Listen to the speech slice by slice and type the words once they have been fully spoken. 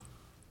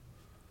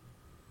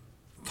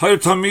Hayr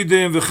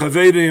Talmidim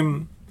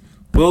v'Chaverim,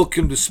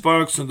 welcome to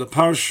Sparks on the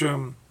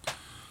Parshas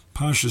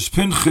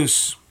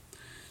Pinchas.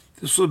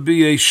 This will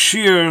be a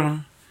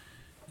Shiur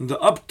in the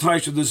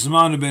uptight of the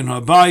Zman Ben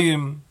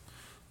Habayim,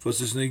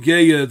 versus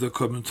Negeya, the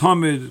Korban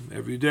Tamid,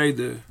 every day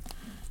the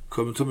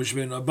Korban Tamid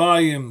Ben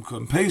Habayim,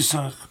 Korban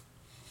Pesach.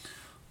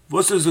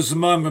 What is the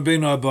Zman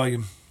Ben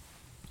Habayim?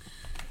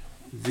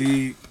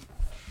 The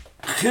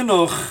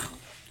Chinuch,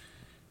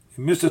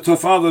 Mr.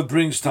 Tofala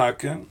brings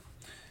Taka,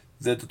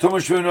 that the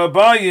Tomash Ben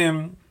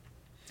Habayim,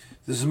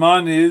 the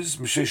Zman is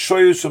Mishay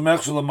Shoyu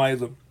Somech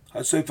Shalamaylam.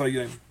 Hatzei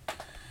Fayim.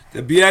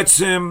 The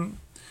Biatzim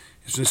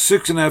is in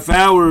 6.5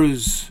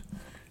 hours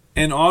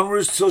and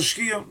onwards till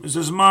Shkia is the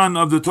Zman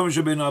of the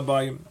Tomash Ben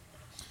Habayim.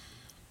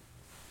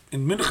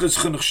 In Minchas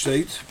Chinuch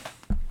state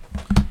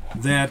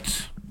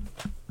that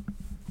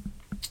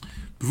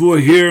before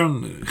here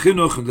in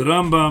Chinuch and the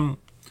Rambam,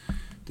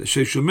 the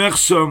Sheishu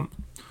Mechsa,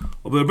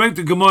 or we bring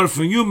the Gemara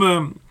from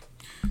Yuma,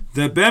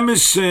 that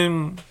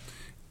Bemisim,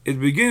 at the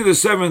beginning of the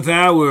 7th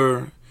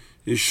hour,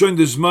 is showing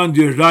the Zman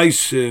the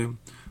Reise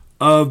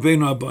of Ben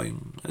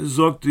Habayim. As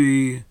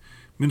the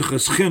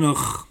Minchas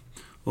Chinuch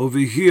over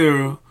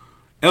here,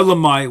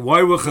 Elamai,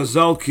 why were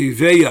Chazal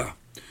Kiveya,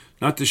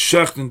 not to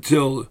shecht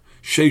until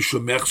Sheishu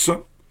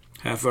Mechsa,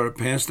 half hour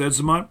past that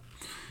Zman,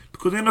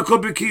 because they're not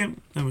called Bikiyim.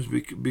 That was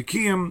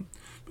Bikiyim.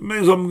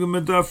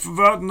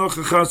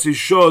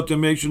 To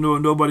make sure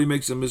nobody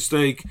makes a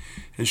mistake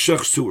and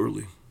shechs too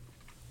early.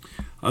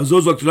 As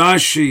those like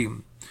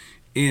Rashi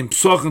in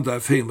Psachim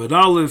Daf Hey Med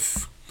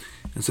Aleph,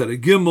 and said a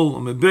Gimel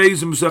on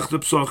Mebeis and Mesech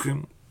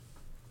Psachim.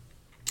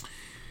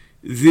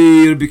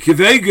 The Rabbi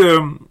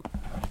Kiveger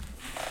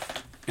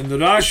in the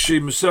Rashi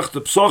Mesech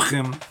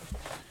Psachim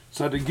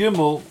said a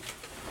Gimel.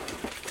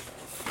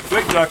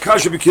 Fact that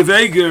Akash Rabbi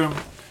Kiveger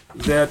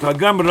that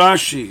Hagam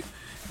Rashi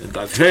in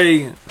Daf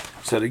Hey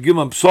said a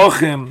Gimel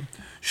Psachim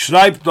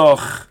schreibt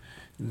doch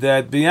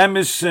that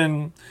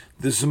B'yemisen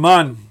the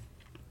Zman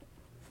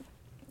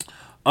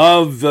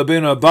of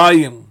Ben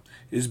Habayim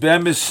is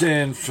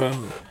B'yemisen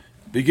from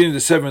beginning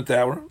of the 7th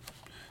hour,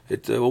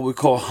 at what we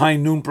call high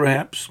noon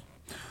perhaps.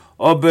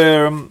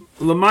 Aber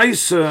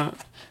Lamaisa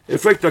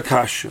effect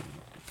Akasha,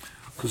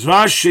 because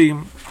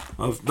Rashi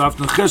of Daf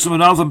Nechesim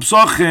and Alpha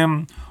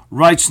Psachim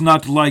writes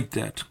not like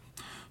that.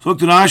 So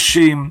the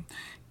Rashi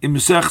in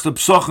Mesech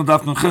Psachim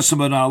Daf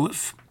Nechesim and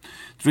Aleph.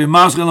 So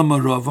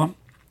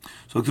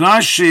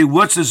Rashi,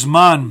 what's the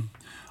Zman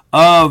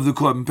of the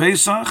Korban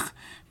Pesach?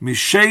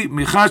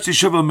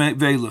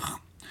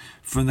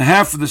 From the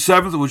half of the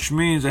 7th, which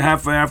means a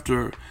half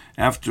after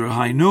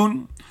high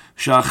noon,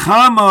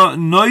 Shachama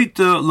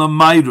Noita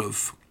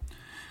Lamayrov,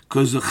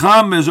 because the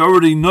Chama is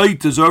already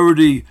Noita, is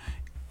already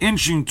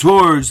inching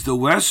towards the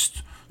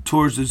west,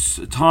 towards its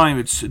time,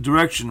 its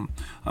direction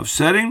of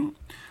setting.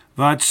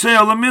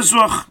 Vatseil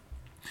Lamizrach.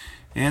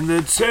 And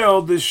the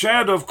tzel, the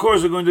shadow, of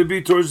course, are going to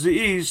be towards the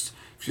east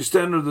if you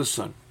stand under the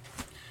sun.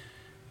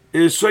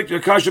 It's like the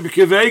Akasha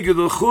B'Kivega,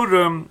 the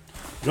Churam,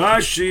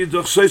 Rashi,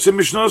 the Chseisa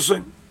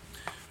Mishnosim.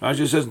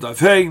 Rashi says, Daf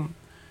Hey,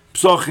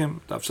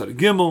 Psachim, Daf Sar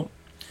Gimel,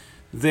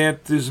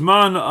 that the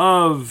Zman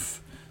of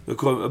the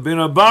Ben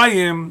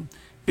Habayim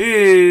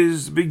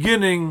is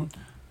beginning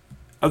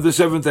of the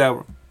 7th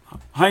hour.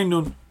 High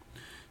noon.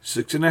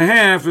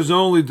 6.5 is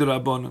only the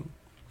Rabbanim.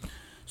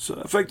 So,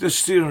 in fact, the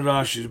steer in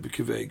Rashi is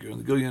B'Kiveger,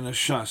 and the Gilyan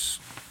Shas.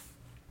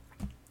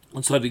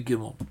 What's how to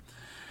Gimel?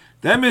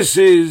 The emes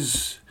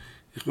is,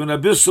 ich bin ein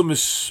bisschen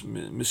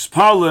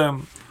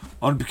mispalem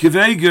on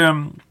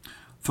B'Kiveger,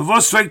 for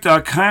what's fact the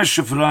Akash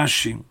of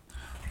Rashi.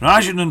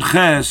 Rashi Nun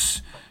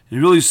Ches, he's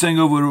really saying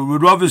over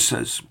what Rava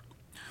says.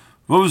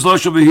 Rava's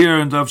Losh over here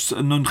in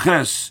Nun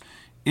Ches,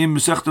 in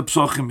Mesechta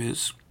Psachim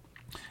is,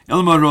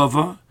 Elma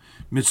Rava,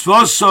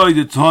 mitzvah soy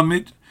the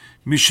Tamid,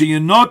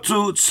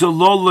 Mishayenotu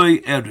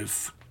Tzelolei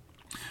Erif.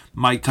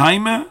 My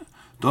timer,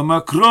 the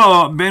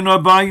Makro Ben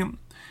Habayim,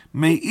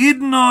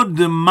 Meidno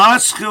de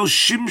Maschel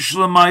Shimsh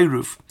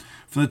Lamayruf.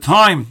 From the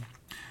time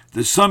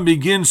the sun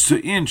begins to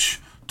inch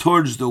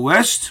towards the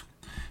west,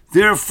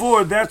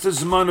 therefore that's the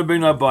Zman of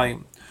Ben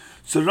Habayim.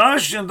 So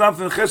Rashi and Daf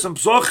Chesam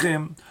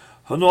Psochim,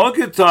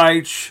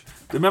 Hanogetaych,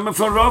 the member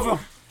from Rava.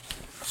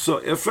 So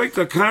effect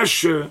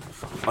Akasha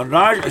on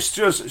Rashi,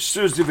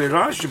 stirs the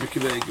Rashi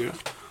B'Kiveger.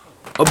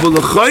 But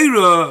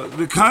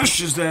the Kash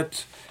is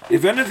that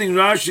if anything,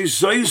 Rashi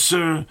says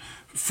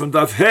from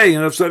Daf Hey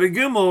and Daf Sar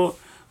Gimel,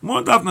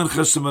 more Daf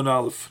Nechesim and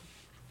Aleph.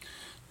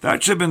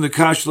 That should have been the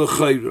Kash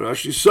L'Chayra.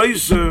 Rashi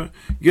says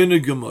Gene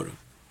Gemara.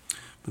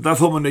 But Daf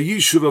Hom on the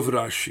Yishuv of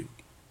Rashi.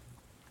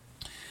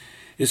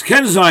 It's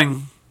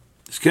Kenzain,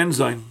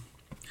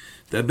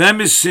 the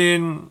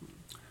Bemisin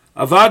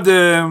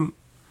Avadem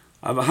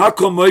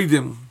Avahakom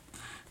Moedim,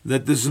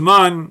 that the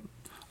Zman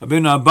of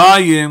Ben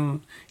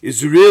Habayim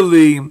is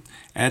really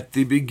at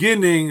the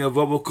beginning of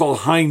what we'll call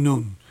high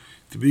noon,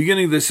 the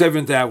beginning of the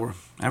 7th hour,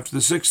 after the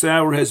 6th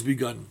hour has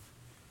begun,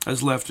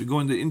 has left,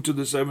 going into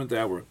the 7th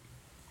hour.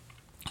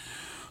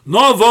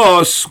 No of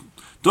us,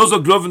 those are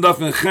Groven Daf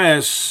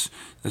Neches,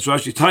 as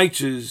Rashi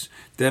teaches,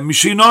 that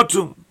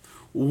Mishinotu,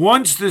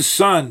 once the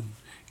sun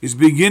is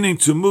beginning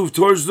to move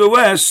towards the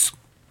west,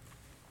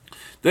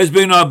 that's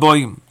bein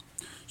aboyim.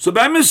 So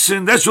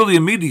b'emesin, that's really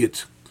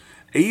immediate.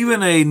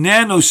 Even a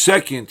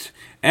nanosecond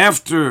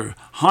after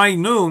high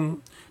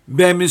noon,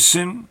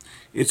 b'emesin,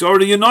 it's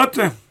already in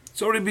Ota.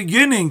 It's already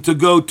beginning to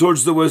go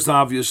towards the west,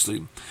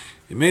 obviously.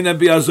 It may not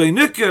be azay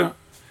nicker,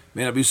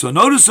 may not be so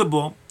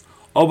noticeable,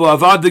 aber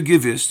avada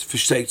givist,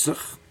 versteht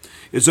sich,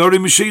 it's already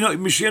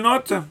Mashiach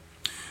Ota.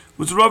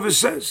 What the Rav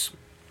says.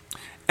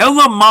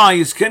 Elamai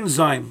is ken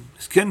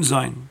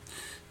sein,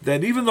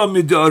 that even though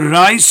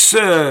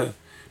midoraisa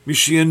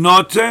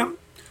Mashiach,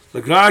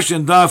 like Rash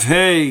and Daf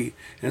Hey,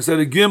 instead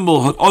of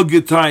Gimel, hat all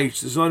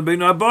geteicht, it's not bein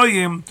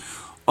abayim,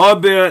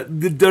 aber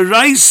the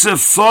deraisa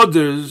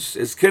fathers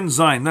is ken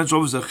sein, that's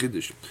always a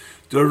chiddush.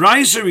 The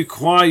deraisa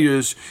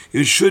requires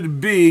it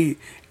should be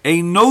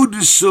a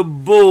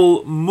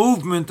noticeable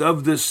movement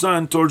of the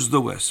sun towards the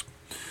west.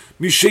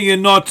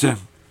 Mashiach.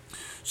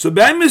 So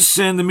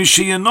b'emesin, the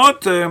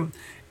Mashiach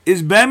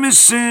is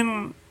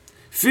b'emesin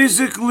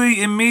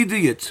physically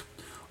immediate.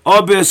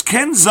 Aber as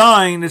ken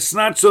sein, it's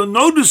not so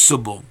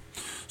noticeable.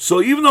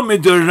 So even though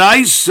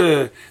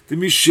midaraisa, the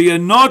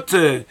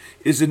Mashiach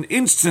is an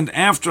instant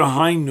after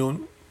high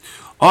noon,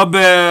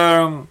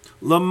 aber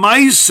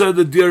lamaisa,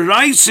 the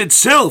deraisa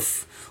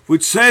itself,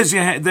 which says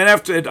that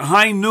after at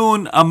high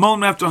noon, a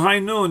moment after high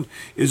noon,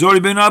 is already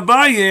been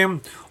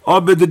abayim.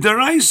 But the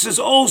derais is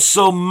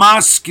also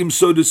maskim,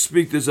 so to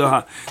speak. There's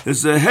a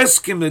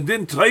heskim that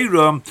didn't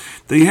Torah.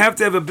 They have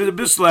to have a bit of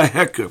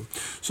heker.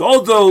 So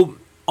although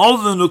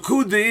the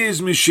nukuda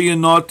is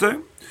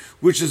Mashiach,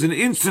 which is an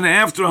instant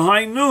after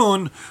high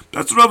noon,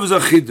 that's Rav is a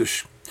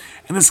chiddush.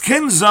 And as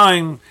ken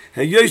zayin,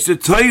 hayesh the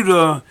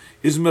Torah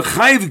is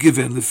mechayv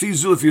given. The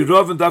fizul, if you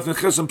Rav and Daf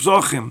Chesam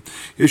Psochim,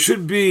 it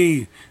should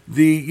be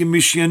the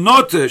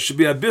Mashiach should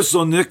be a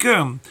bissel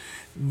nicker.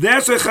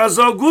 That's a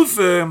chazal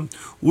gufe.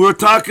 We're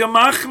talking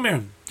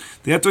machmir.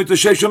 They have to eat the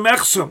shesha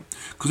mechsa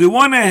because they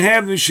want to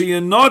have the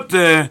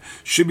Mashiach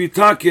should be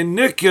talking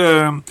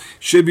nicker,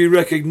 should be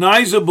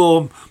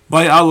recognizable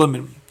by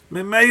alamin.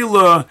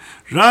 Memela,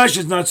 Rash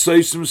is not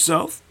says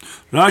himself.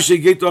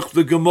 Rashi get off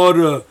the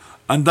Gemara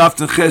and Daf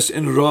Ches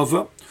in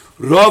Rava.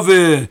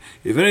 Rava,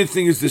 if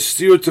anything, is the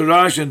steer to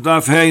Rash and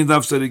Daf Hey and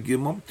Daf Tzaddik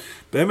Gimel.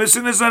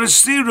 B'emesin is not a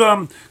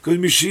stira, because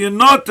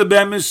Mashiach the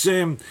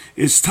b'emesin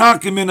is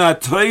takim in a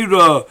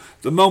Torah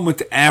the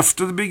moment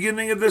after the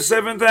beginning of the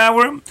 7th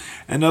hour,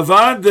 and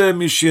avad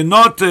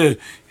Mashiach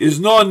is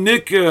no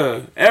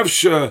nikah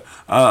efsha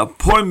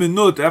por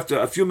minut after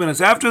a few minutes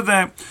after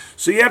that.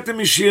 So you have the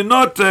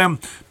Mashiach,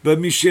 but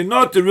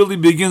Mashiach really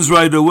begins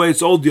right away.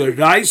 It's all the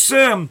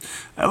Raisa.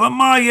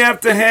 Elamai you have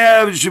to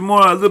have a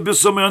little bit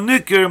some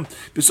nikah.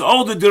 It's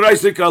all the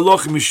Raisa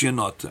aloch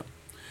Mashiach.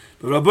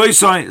 Rabbi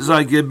say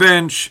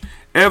gebench,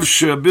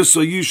 efshe,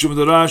 bissel yishuv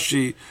the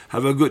Rashi,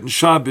 have a good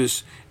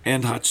Shabbos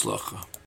and Hatzlacha.